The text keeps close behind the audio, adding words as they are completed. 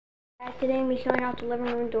Today I'm showing out the living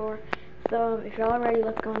room door. So if y'all are ready,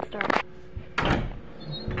 let's go and start.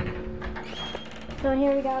 So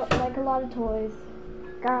here we got like a lot of toys.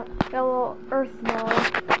 Got a little earth ball.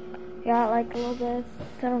 Got like a little this,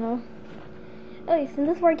 I don't know. Oh, yes, and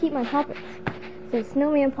this is where I keep my poppets. So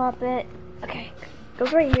snowman poppet. Okay,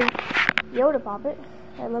 goes right here. Yoda poppet.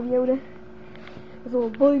 I love Yoda. This little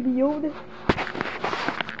baby Yoda.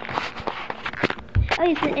 Oh,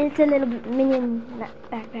 it's a little Minion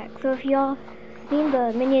backpack. So if y'all seen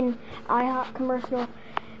the Minion IHOP commercial,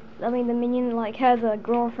 I mean the Minion like has a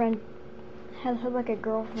girlfriend, has like a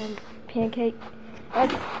girlfriend pancake.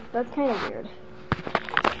 That's kind of weird.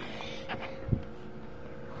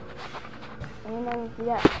 And then we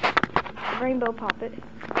got the rainbow poppet.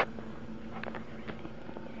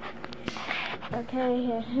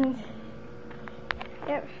 Okay, and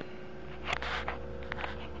yep.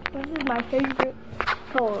 This is my favorite.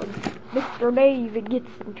 Called Mr. Maeve Gets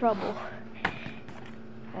in Trouble.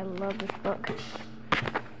 I love this book.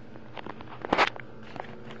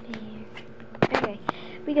 Okay,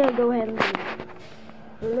 we gotta go ahead and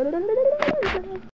leave.